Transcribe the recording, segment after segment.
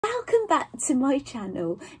Welcome back to my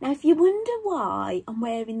channel. Now if you wonder why I'm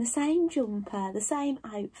wearing the same jumper, the same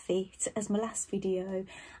outfit as my last video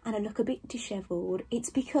and I look a bit dishevelled,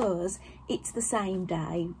 it's because it's the same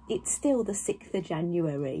day. It's still the 6th of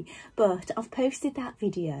January, but I've posted that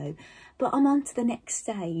video, but I'm on to the next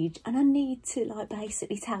stage and I need to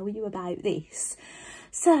basically tell you about this.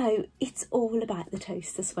 So it's all about the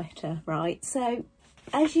toaster sweater, right? So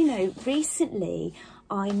as you know, recently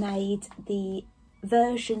I made the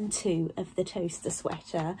version 2 of the toaster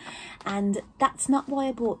sweater, and that's not why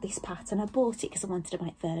I bought this pattern. I bought it because I wanted to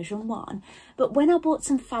make version 1, but when I bought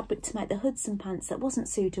some fabric to make the Hudson pants that wasn't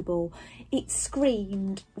suitable, it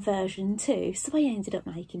screamed version 2, so I ended up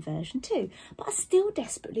making version 2. But I still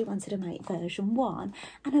desperately wanted to make version 1,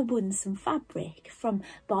 and I won some fabric from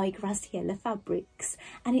By Graziella Fabrics,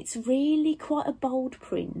 and it's really quite a bold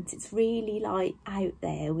print. It's really out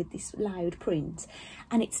there with this loud print,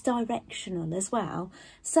 and it's directional as well.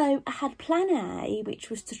 So I had plan A, which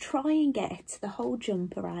was to try and get the whole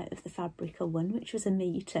jumper out of the fabric I won, which was 1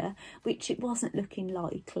 metre, which it wasn't looking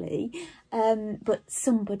likely, but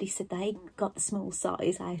somebody said they got the small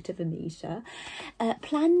size out of 1 metre.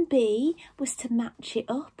 Plan B was to match it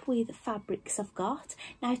up with fabrics I've got.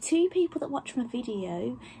 Now 2 people that watched my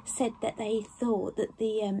video said that they thought that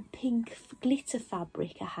the pink glitter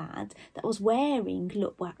fabric I had that I was wearing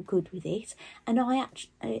looked good with it, and I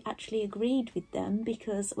actually agreed with them,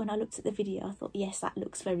 because when I looked at the video I thought, yes, that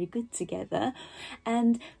looks very good together.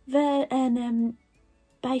 And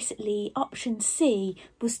basically option C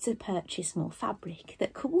was to purchase more fabric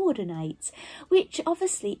that coordinates, which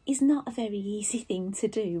obviously is not a very easy thing to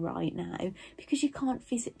do right now because you can't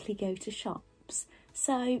physically go to shops,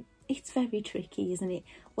 so it's very tricky, isn't it?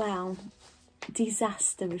 Well,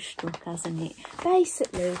 disaster has struck, hasn't it?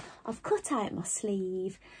 Basically I've cut out my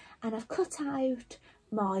sleeve and I've cut out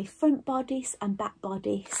my front bodice and back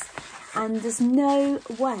bodice, and there's no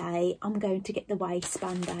way I'm going to get the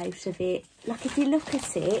waistband out of it. Like, if you look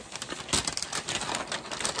at it,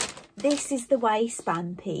 this is the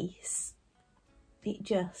waistband piece. It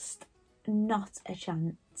just, not a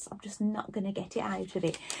chance. I'm just not going to get it out of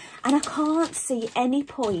it, and I can't see any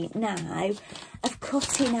point now of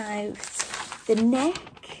cutting out the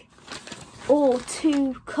neck or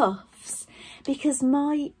 2 cuffs, because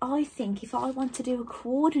I think if I want to do a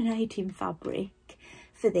coordinating fabric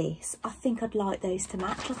for this, I think I'd like those to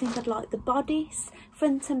match. I think I'd like the bodice,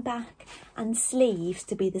 front and back and sleeves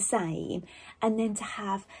to be the same, and then to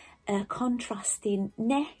have a contrasting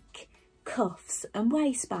neck, cuffs and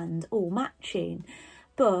waistband all matching.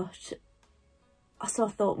 But so I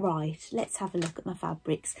thought, right, let's have a look at my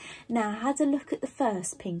fabrics. Now I had a look at the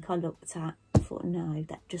first pink I looked at. I thought, no,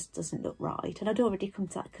 that just doesn't look right, and I'd already come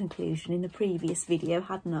to that conclusion in the previous video,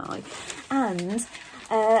 hadn't I? And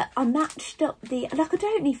I matched up the, I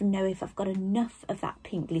don't even know if I've got enough of that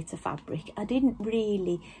pink glitter fabric. I didn't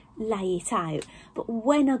really lay it out, but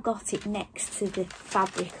when I got it next to the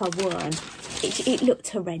fabric I won, it looked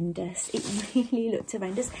horrendous. It really looked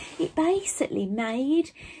horrendous. It basically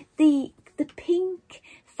made the pink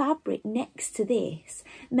fabric next to this,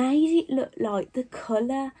 made it look like the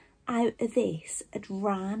colour out of this had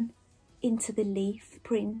ran into the leaf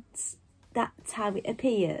prints. That's how it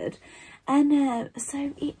appeared, and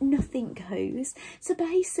so nothing goes. So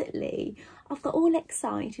basically I've got all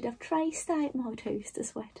excited. I've traced out my toaster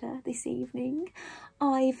sweater this evening.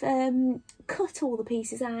 I've cut all the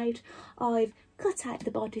pieces out. I've cut out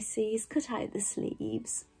the bodices, cut out the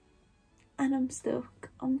sleeves, and I'm stuck.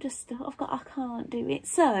 I'm just stuck. I can't do it.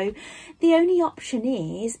 So the only option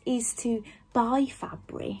is to buy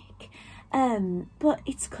fabric, but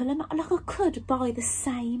it's colour. Like, I could buy the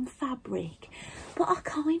same fabric, but I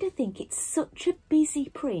kind of think it's such a busy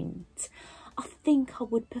print. I think I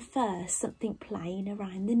would prefer something plain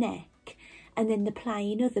around the neck and then the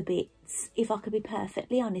plain other bits, if I could be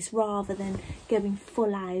perfectly honest, rather than going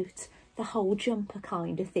full out the whole jumper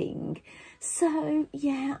kind of thing. So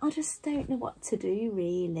yeah, I just don't know what to do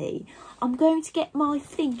really. I'm going to get my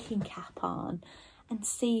thinking cap on and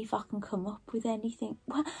see if I can come up with anything.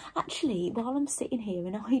 Well, actually, while I'm sitting here,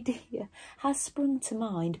 an idea has sprung to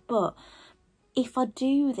mind, but if I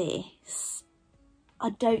do this,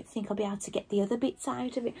 I don't think I'll be able to get the other bits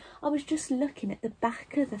out of it. I was just looking at the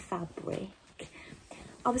back of the fabric.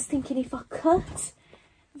 I was thinking, if I cut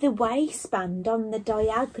the waistband on the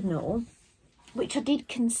diagonal, which I did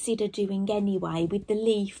consider doing anyway with the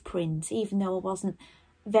leaf print, even though I wasn't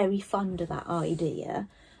very fond of that idea,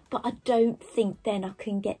 but I don't think then I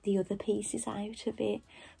can get the other pieces out of it.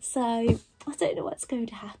 So I don't know what's going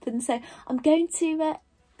to happen. So I'm going to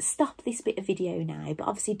stop this bit of video now, but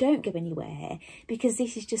obviously don't go anywhere, because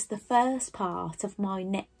this is just the first part of my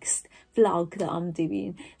next vlog that I'm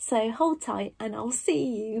doing. So hold tight and I'll see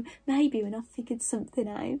you maybe when I've figured something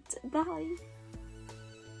out. Bye.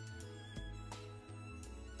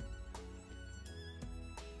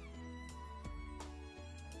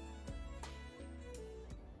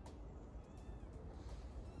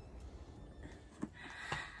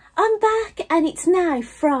 I'm back and it's now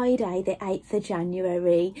Friday the 8th of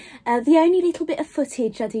January. The only little bit of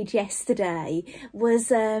footage I did yesterday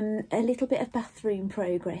was a little bit of bathroom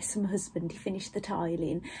progress from my husband. He finished the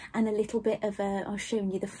tiling, and a little bit of, I was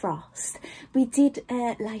showing you the frost. We did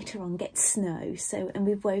later on get snow, and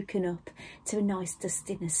we've woken up to a nice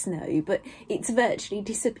dusting of snow, but it's virtually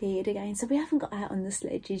disappeared again, so we haven't got out on the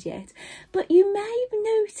sledges yet. But you may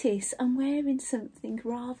notice I'm wearing something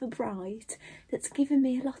rather bright that's given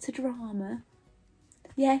me a lot of drama.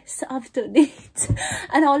 Yes, I've done it,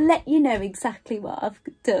 and I'll let you know exactly what I've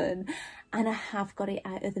done. And I have got it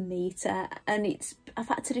out of the meter, and I've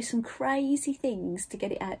had to do some crazy things to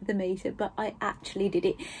get it out of the meter, but I actually did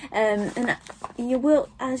it. And you will,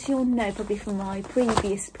 as you'll know probably from my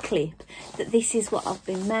previous clip, that this is what I've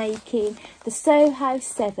been making, the Soho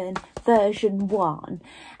 7 version 1,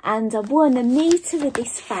 and I won a meter of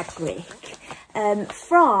this fabric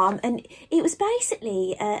from, and it was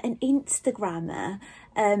basically an Instagrammer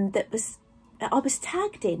that I was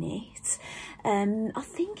tagged in it. I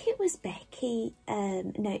think it was Becky,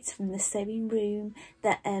 Notes from the Sewing Room,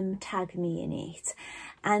 that tagged me in it.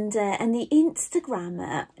 And the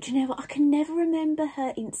Instagrammer, do you know what, I can never remember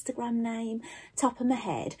her Instagram name top of my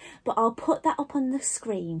head, but I'll put that up on the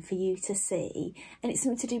screen for you to see. And it's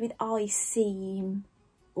something to do with I seam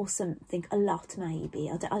or something, a lot maybe,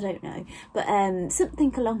 I don't know, but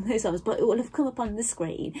something along those lines, but it will have come up on the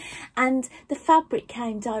screen. And the fabric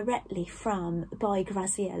came directly from by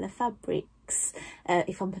Graziella Fabrics,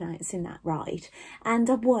 if I'm pronouncing that right, and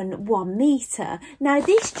I won 1 meter. Now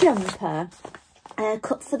this jumper,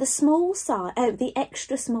 cut for the small size, the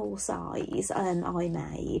extra small size I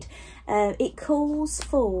made, it calls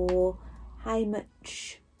for how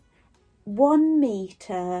much, 1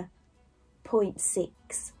 meter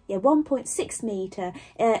 0.6, yeah, 1.6 meter.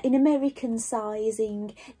 In American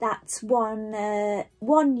sizing, that's 1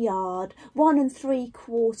 yard, 1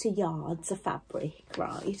 3/4 yards of fabric,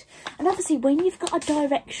 right? And obviously when you've got a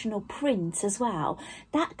directional print as well,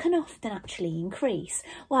 that can often actually increase.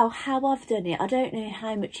 Well, how I've done it, I don't know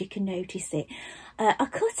how much you can notice it. I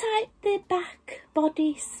cut out the back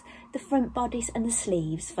bodice, the front bodice and the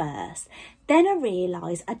sleeves first. Then I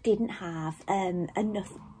realised I didn't have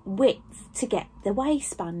enough width to get the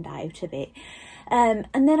waistband out of it, and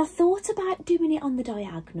then I thought about doing it on the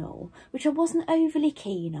diagonal, which I wasn't overly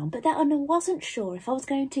keen on, but then I wasn't sure if I was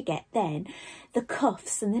going to get then the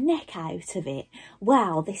cuffs and the neck out of it.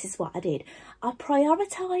 Well, this is what I did. I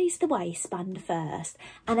prioritised the waistband first,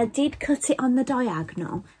 and I did cut it on the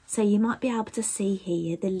diagonal, so you might be able to see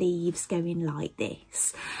here the leaves going like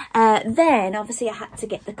this. Then obviously I had to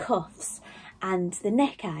get the cuffs and the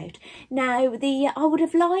neck out. Now I would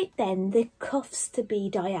have liked then the cuffs to be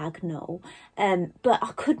diagonal, but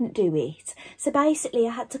I couldn't do it. So basically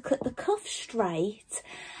I had to cut the cuff straight,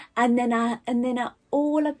 and then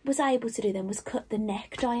all I was able to do then was cut the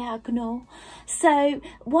neck diagonal. So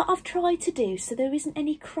what I've tried to do, so there isn't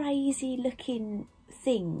any crazy looking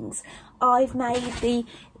things, I've made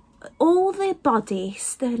all the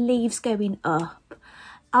bodice, the leaves going up.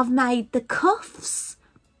 I've made the cuffs,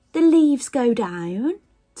 the leaves go down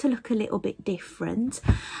to look a little bit different.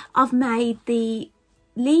 I've made the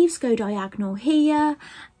leaves go diagonal here,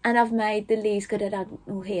 and I've made the leaves go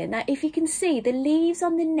diagonal here. Now if you can see, the leaves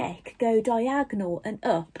on the neck go diagonal and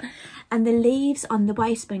up, and the leaves on the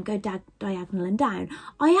waistband go diagonal and down.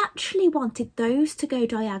 I actually wanted those to go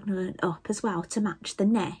diagonal and up as well to match the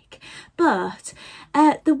neck, but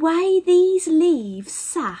the way these leaves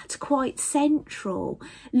sat quite central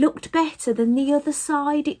looked better than the other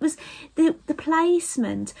side. It was the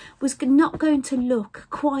placement was not going to look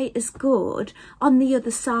quite as good on the other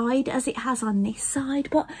side as it has on this side.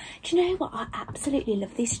 But do you know what, I absolutely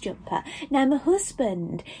love this jumper. Now my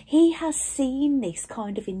husband, he has seen this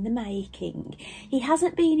kind of in the making. He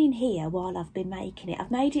hasn't been in here while I've been making it. I've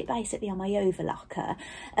made it basically on my overlocker,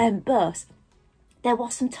 but there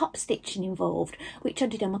was some top stitching involved, which I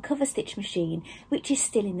did on my Coverstitch machine, which is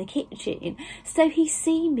still in the kitchen. So he's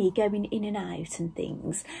seen me going in and out and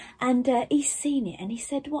things, and he's seen it, and he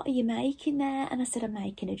said, "What are you making there?" And I said, "I'm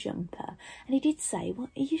making a jumper." And he did say, "What,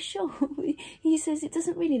 are you sure?" He says, "It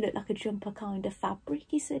doesn't really look like a jumper kind of fabric."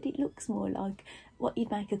 He said, "It looks more like what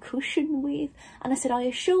you'd make a cushion with. And I said, I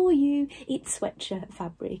assure you it's sweatshirt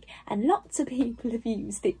fabric, and lots of people have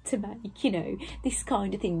used it to make, you know, this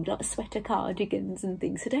kind of thing, like sweater cardigans and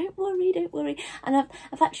things. So don't worry, don't worry. And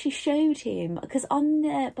I've actually showed him, because on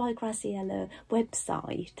the By Graziella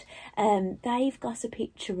website, they've got a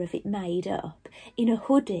picture of it made up in a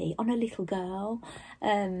hoodie on a little girl.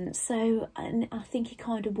 So and I think he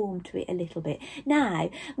kind of warmed to it a little bit. Now,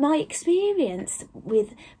 my experience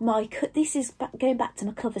with my this is going back to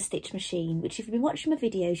my Coverstitch machine, which if you've been watching my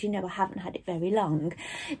videos, you know I haven't had it very long.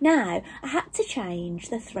 Now, I had to change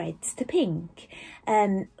the threads to pink.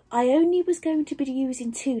 I only was going to be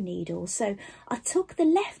using 2 needles, so I took the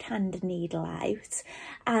left-handed needle out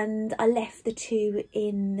and I left the 2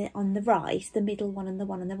 on the right, the middle one and the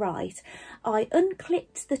one on the right. I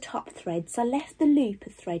unclipped the top threads. I left the looper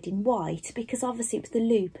thread in white because obviously it was the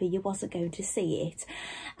looper, you wasn't going to see it.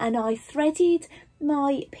 And I threaded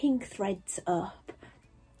my pink threads up.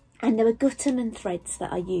 And there were Gutterman threads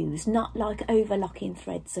that I used, not like overlocking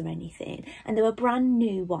threads or anything. And there were brand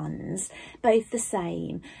new ones, both the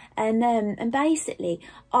same. And basically,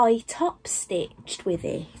 I top stitched with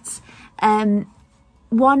it.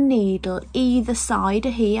 1 needle either side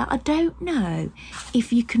of here. I don't know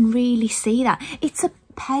if you can really see that. It's a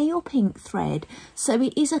pale pink thread, so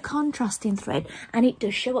it is a contrasting thread, and it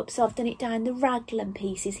does show up. So I've done it down the raglan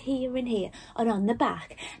pieces here and here and on the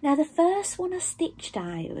back. Now the first one I stitched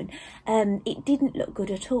down, it didn't look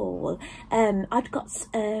good at all. I'd got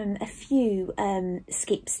a few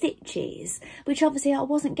skip stitches, which obviously I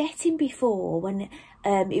wasn't getting before when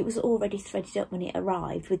it was already threaded up when it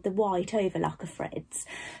arrived with the white overlocker threads.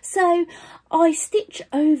 So I stitch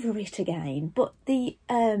over it again, but the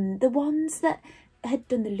ones that had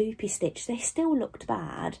done the loopy stitch, they still looked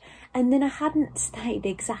bad, and then I hadn't stayed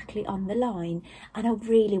exactly on the line, and I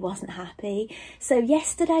really wasn't happy. So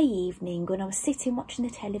yesterday evening, when I was sitting watching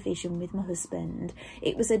the television with my husband,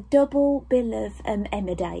 it was a double bill of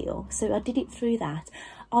Emmerdale, so I did it through that.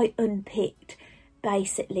 I unpicked,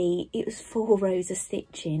 basically it was 4 rows of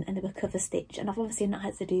stitching, and they were cover stitch, and I've obviously not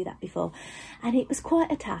had to do that before, and it was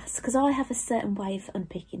quite a task because I have a certain way of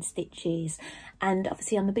unpicking stitches, and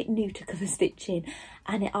obviously I'm a bit new to cover stitching,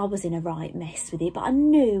 and I was in a right mess with it, but I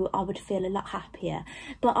knew I would feel a lot happier.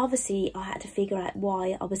 But obviously I had to figure out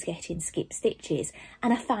why I was getting skip stitches,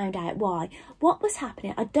 and I found out why. What was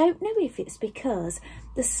happening, I don't know if it's because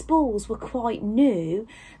the spools were quite new,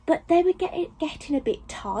 but they were getting a bit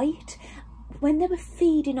tight. When they were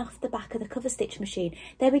feeding off the back of the cover stitch machine,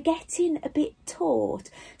 they were getting a bit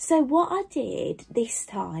taut. So what I did this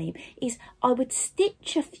time is I would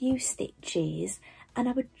stitch a few stitches and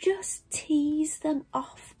I would just tease them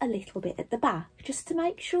off a little bit at the back just to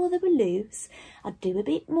make sure they were loose. I'd do a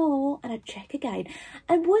bit more and I'd check again.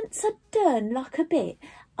 And once I'd done like a bit,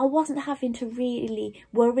 I wasn't having to really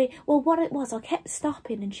worry. Well, what it was, I kept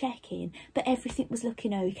stopping and checking, but everything was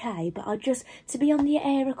looking okay. But I just, to be on the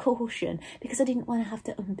air of caution, because I didn't want to have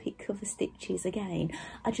to unpick cover stitches again,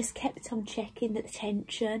 I just kept on checking the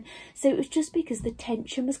tension. So it was just because the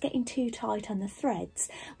tension was getting too tight on the threads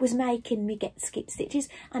was making me get skip stitches,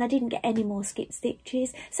 and I didn't get any more skip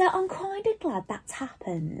stitches. So I'm kind of glad that's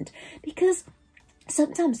happened, because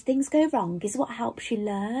sometimes things go wrong is what helps you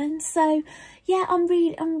learn. So yeah, I'm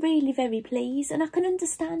really very pleased, and I can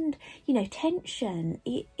understand, you know, tension,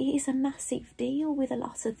 it is a massive deal with a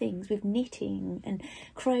lot of things, with knitting and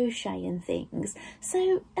crochet and things.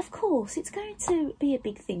 So of course it's going to be a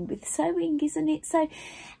big thing with sewing, isn't it? So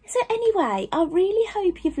anyway, I really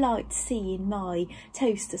hope you've liked seeing my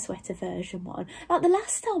toaster sweater version one. Like the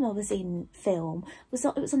last time I was in film was,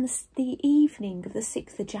 it was on the evening of the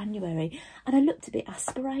 6th of January, and I looked a bit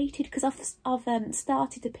aspirated because I've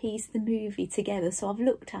started to piece the movie together, so I've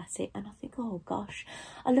looked at it and I think, oh gosh,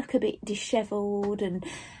 I look a bit dishevelled and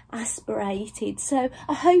aspirated. So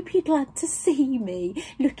I hope you're glad to see me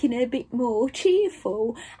looking a bit more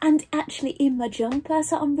cheerful and actually in my jumper.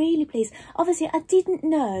 So I'm really pleased. Obviously I didn't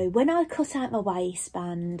know when I cut out my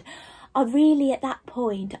waistband, I really, at that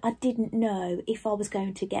point, I didn't know if I was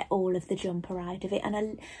going to get all of the jumper out of it,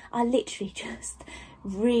 and I literally just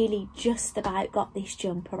about got this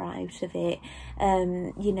jumper out of it,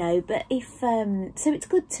 you know. But if so it's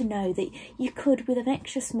good to know that you could, with an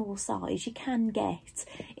extra small size, you can get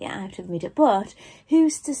it out of middle. But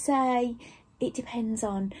who's to say? It depends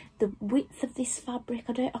on the width of this fabric.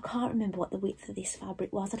 I can't remember what the width of this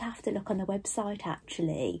fabric was. I'd have to look on the website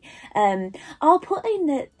actually. I'll put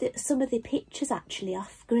in some of the pictures actually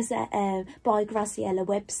off by Graziella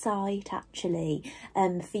website actually,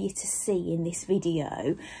 for you to see in this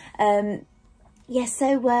video. Yeah,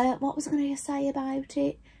 so what was I going to say about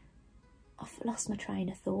it? I've lost my train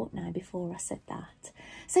of thought now before I said that.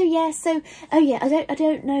 So yeah, oh yeah, I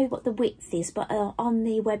don't know what the width is, but on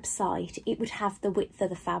the website it would have the width of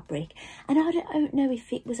the fabric, and I don't know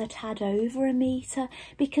if it was a tad over a metre,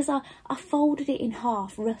 because I folded it in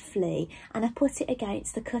half roughly and I put it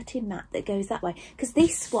against the cutting mat that goes that way, because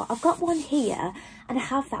this one, I've got one here and I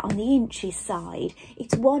have that on the inches side.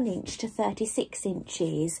 It's 1 inch to 36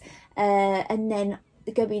 inches, and then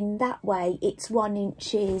going that way it's 1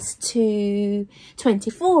 inches to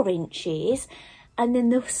 24 inches, and then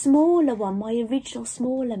the smaller one, my original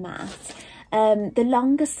smaller mat, the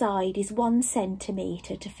longer side is 1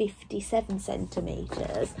 centimetre to 57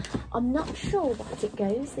 centimetres. I'm not sure what it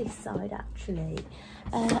goes this side actually.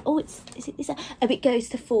 Oh, it goes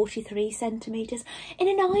to 43 centimetres. In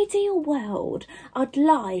an ideal world, I'd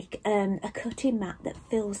like a cutting mat that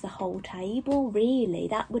fills the whole table, really.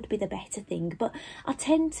 That would be the better thing. But I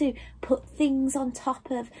tend to put things on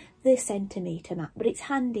top of the centimetre mat, but it's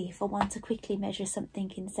handy if I want to quickly measure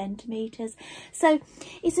something in centimetres. So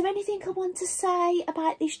is there anything I want to say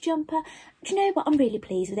about this jumper? Do you know what? I'm really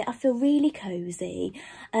pleased with it. I feel really cosy.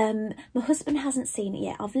 My husband hasn't seen it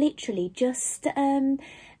yet. I've literally just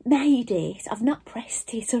made it. I've not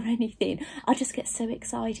pressed it or anything. I just get so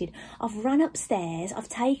excited. I've run upstairs, I've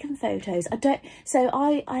taken photos.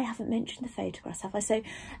 I haven't mentioned the photographs, have I? So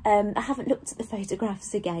I haven't looked at the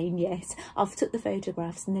photographs again yet. I've took the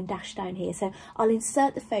photographs and then dashed down here, so I'll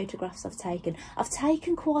insert the photographs I've taken. I've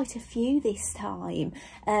taken quite a few this time,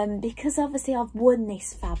 because obviously I've won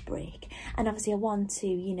this fabric, and obviously I want to,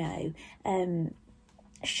 you know,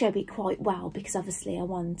 show it quite well, because obviously I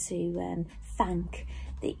want to thank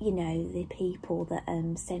the people that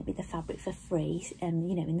sent me the fabric for free, you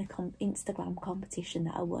know, in the Instagram competition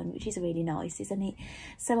that I won, which is really nice, isn't it?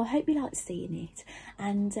 So I hope you like seeing it,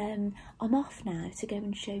 and I'm off now to go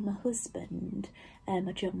and show my husband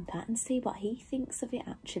my jumper and see what he thinks of it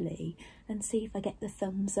actually, and see if I get the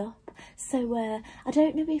thumbs up. So I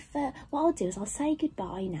don't know if what I'll do is I'll say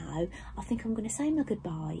goodbye now. I think I'm going to say my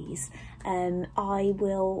goodbyes. I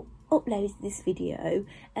will upload this video.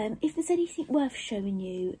 If there's anything worth showing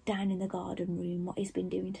you down in the garden room, what he's been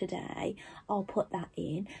doing today, I'll put that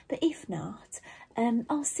in. But if not,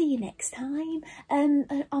 I'll see you next time.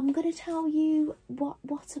 I'm going to tell you what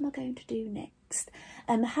am I going to do next.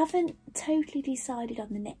 I haven't totally decided on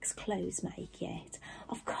the next clothes make yet.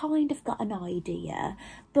 I've kind of got an idea,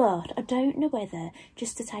 but I don't know whether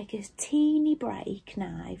just to take a teeny break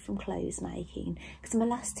now from clothes making, because my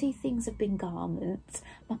last 2 things have been garments,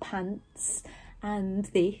 my pants and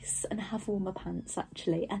this, and I have worn my pants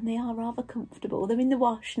actually, and they are rather comfortable. They're in the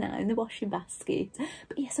wash now, in the washing basket,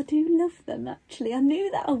 but yes, I do love them actually. I knew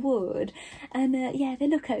that I would, and yeah, they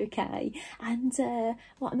look okay. And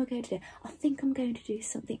what am I going to do? I think I'm going to do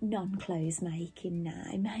something non-clothes making now,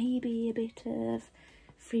 maybe a bit of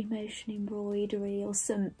free motion embroidery or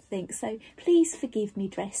something. So please forgive me,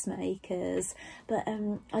 dressmakers, but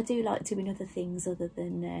I do like doing other things other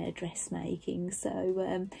than dressmaking.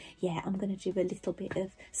 So yeah, I'm going to do a little bit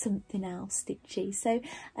of something else stitchy. So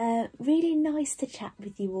really nice to chat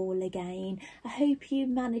with you all again. I hope you're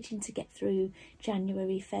managing to get through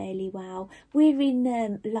January fairly well. We're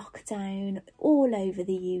in lockdown all over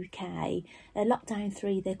the UK, lockdown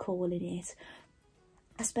 3 they're calling it.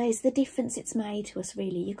 I suppose the difference it's made to us,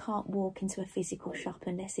 really, you can't walk into a physical shop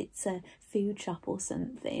unless it's a food shop or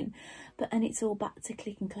something, and it's all back to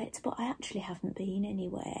click and collect. But I actually haven't been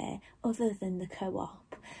anywhere other than the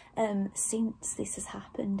Co-op since this has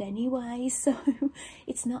happened anyway, so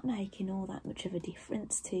it's not making all that much of a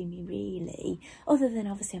difference to me really, other than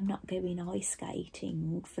obviously I'm not going ice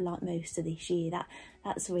skating for like most of this year.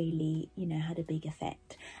 That's really, you know, had a big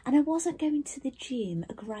effect. And I wasn't going to the gym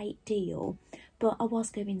a great deal, but I was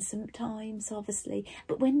going sometimes, obviously.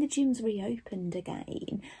 But when the gyms reopened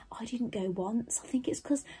again, I didn't go once. I think it's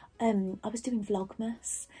because I was doing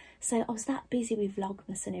Vlogmas. So I was that busy with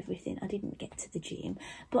Vlogmas and everything, I didn't get to the gym.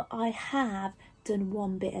 But I have done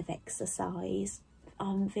 1 bit of exercise.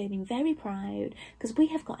 I'm feeling very proud because we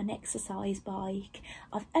have got an exercise bike.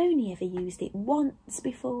 I've only ever used it once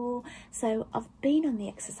before, so I've been on the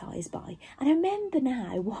exercise bike, and I remember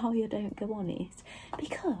now why I don't go on it,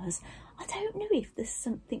 because I don't know if there's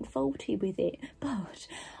something faulty with it, but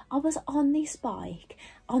I was on this bike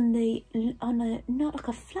on a not like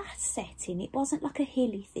a flat setting, it wasn't like a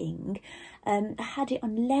hilly thing. I had it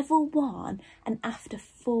on level 1, and after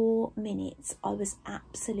 4 minutes I was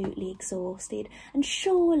absolutely exhausted. And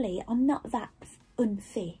surely I'm not that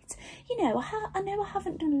unfit, you know. I know I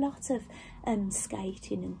haven't done a lot of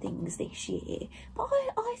skating and things this year, but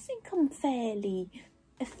I think I'm fairly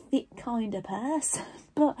a fit kind of person.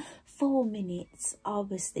 But 4 minutes, I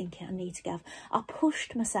was thinking I need to go. I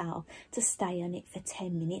pushed myself to stay on it for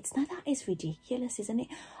 10 minutes. Now that is ridiculous, isn't it?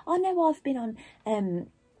 I know I've been on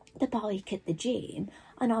the bike at the gym,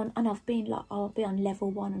 and I've been like, I'll be on level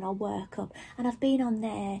 1 and I'll work up, and I've been on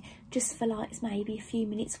there just for like maybe a few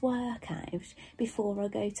minutes workout before I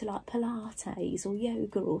go to like Pilates or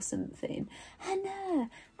yoga or something, and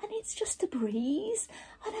it's just a breeze,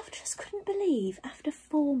 and I just couldn't believe after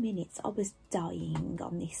 4 minutes I was dying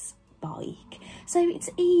on this bike. So it's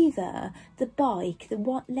either the bike,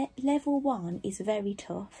 level 1 is very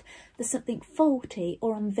tough, there's something faulty,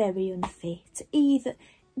 or I'm very unfit. Either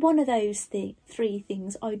one of those three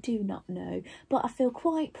things, I do not know, but I feel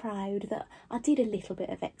quite proud that I did a little bit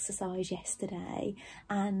of exercise yesterday,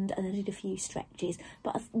 and I did a few stretches.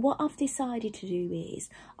 But what I've decided to do is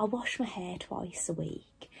I wash my hair twice a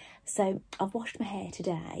week. So I've washed my hair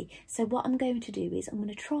today. So what I'm going to do is I'm going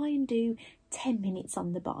to try and do 10 minutes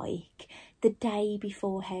on the bike the day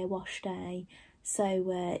before hair wash day. So,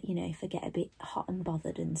 you know, if I get a bit hot and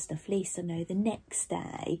bothered and stuff, at least I know the next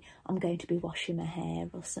day I'm going to be washing my hair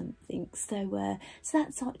or something. So, so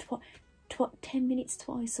that's like 10 minutes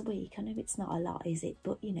twice a week. I know it's not a lot, is it?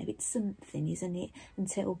 But, you know, it's something, isn't it?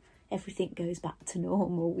 Until everything goes back to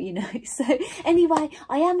normal, you know. So anyway,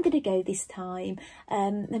 I am going to go this time.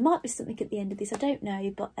 There might be something at the end of this, I don't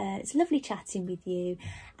know, but it's lovely chatting with you,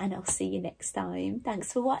 and I'll see you next time.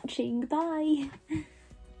 Thanks for watching. Bye.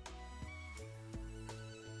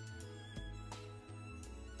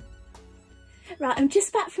 Right, I'm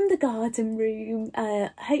just back from the garden room.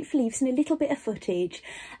 Hopefully you've seen a little bit of footage.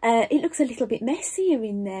 It looks a little bit messier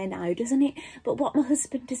in there now, doesn't it? But what my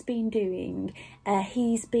husband has been doing,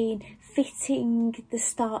 he's been fitting the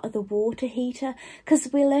start of the water heater, because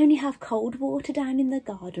we'll only have cold water down in the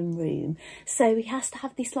garden room. So he has to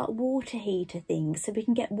have this like water heater thing so we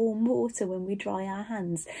can get warm water when we dry our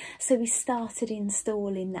hands. So we started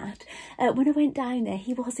installing that. When I went down there,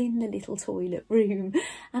 he was in the little toilet room,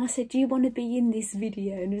 and I said, do you want to be in this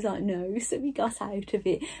video? And he was like, no. So we got out of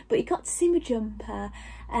it, but he got to see my jumper,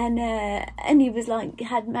 and he was like,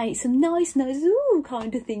 had made some nice ooh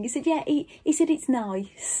kind of thing. He said, yeah, he said it's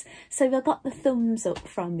nice. So I got the thumbs up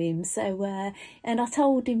from him. So and I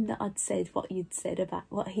told him that I'd said what he'd said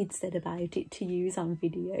about it to use on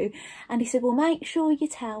video, and he said, well, make sure you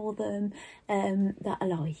tell them that I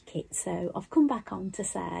like it. So I've come back on to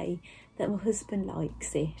say that my husband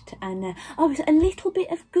likes it. And oh, a little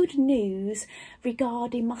bit of good news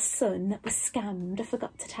regarding my son that was scammed. I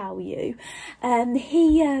forgot to tell you.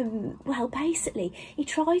 He well, basically he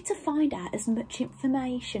tried to find out as much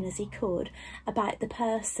information as he could about the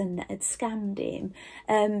person that had scammed him.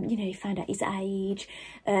 You know, he found out his age,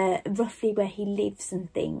 roughly where he lives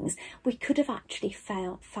and things. We could have actually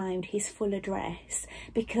found his full address,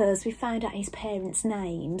 because we found out his parents'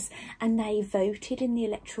 names and they voted in the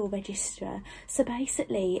electoral register. So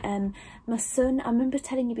basically, my son, I remember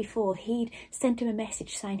telling you before, he'd sent him a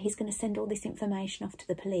message saying he's going to send all this information off to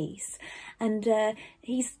the police, and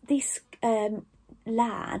this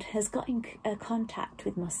lad has got in contact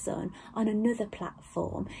with my son on another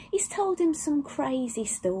platform. He's told him some crazy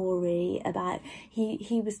story about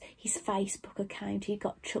his Facebook account, he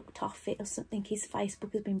got chucked off it or something, his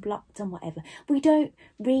Facebook has been blocked and whatever. We don't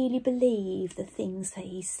really believe the things that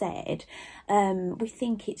he said. We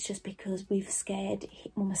think it's just because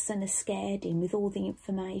my son has scared him with all the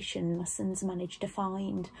information my son's managed to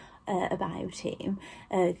find about him,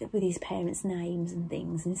 with his parents' names and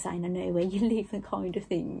things, and saying, I know where you live and kind of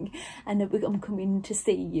thing, and I'm coming to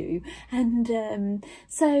see you. And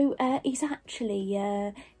so he's actually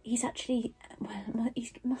well,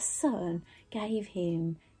 my son gave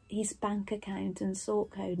him his bank account and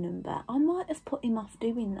sort code number. I might have put him off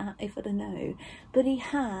doing that if I'd have known, but he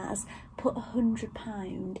has put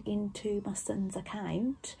 £100 into my son's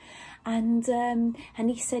account, and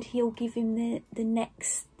he said he'll give him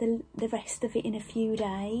the rest of it in a few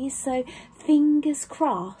days. So fingers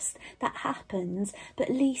crossed that happens, but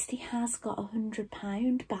at least he has got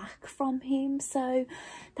 £100 back from him. So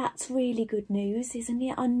that's really good news, isn't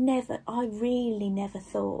it? I really never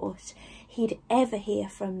thought he'd ever hear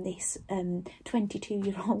from this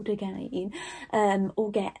 22-year-old again,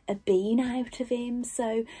 or get a bean out of him.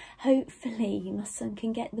 So hopefully my son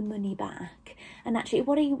can get the money back. And actually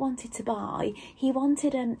what he wanted to buy, he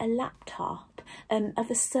wanted a laptop of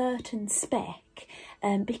a certain spec,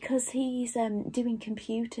 because he's doing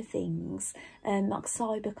computer things, like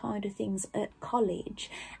cyber kind of things at college,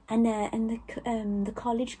 and the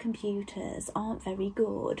college computers aren't very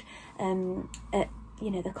good at, you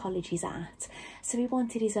know, the college he's at. So he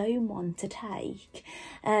wanted his own one to take,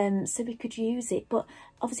 so we could use it. But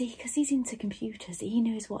obviously, because he's into computers, he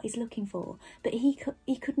knows what he's looking for, but he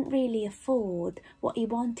couldn't really afford what he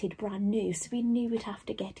wanted brand new, so he knew we'd have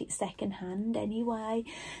to get it second hand anyway.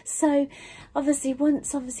 So obviously,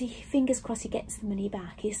 fingers crossed he gets the money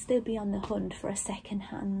back, he'll still be on the hunt for a second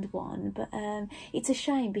hand one. But it's a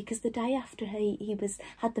shame, because the day after he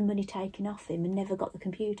had the money taken off him and never got the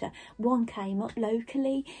computer, one came up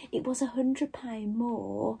locally. It was £100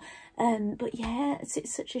 more. But yeah,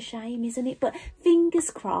 it's such a shame, isn't it? But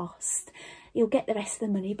fingers crossed he'll get the rest of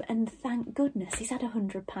the money, and thank goodness he's had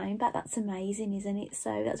 £100 back. That's amazing, isn't it?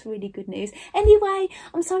 So that's really good news. Anyway,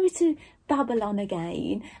 I'm sorry to babble on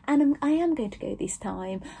again, and I am going to go this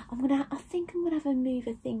time. I think I'm gonna have a move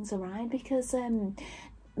of things around, because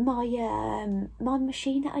my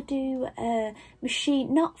machine that I do,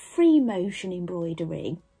 not free motion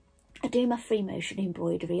embroidery. I do my free motion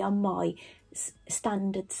embroidery on my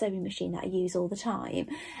standard sewing machine that I use all the time.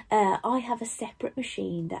 I have a separate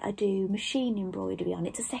machine that I do machine embroidery on.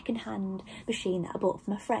 It's a second-hand machine that I bought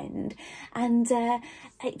from a friend, and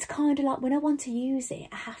it's kind of like, when I want to use it,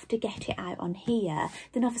 I have to get it out on here.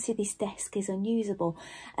 Then obviously this desk is unusable,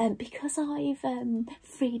 because I've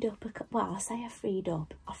freed up I've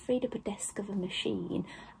freed up a desk of a machine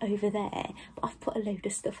over there, but I've put a load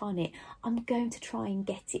of stuff on it. I'm going to try and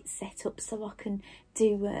get it set up so I can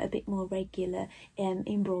do a bit more regular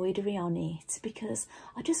embroidery on it, because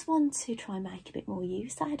I just want to try and make a bit more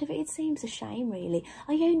use out of it. It seems a shame, really.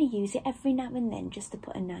 I only use it every now and then just to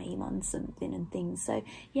put a name on something and things. So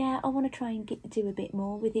yeah, I want to try and do a bit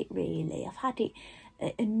more with it, really. I've had it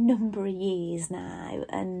a number of years now,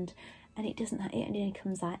 and it only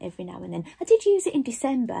comes out every now and then. I did use it in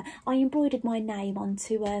December. I embroidered my name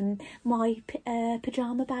onto my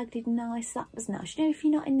pyjama bag, didn't I? So that was nice. You know, if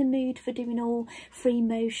you're not in the mood for doing all free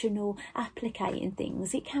motion or applicating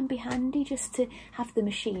things, it can be handy just to have the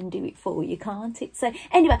machine do it for you, can't it? So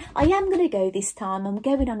anyway, I am going to go this time. I'm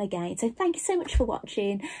going on again. So thank you so much for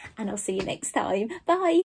watching, and I'll see you next time. Bye.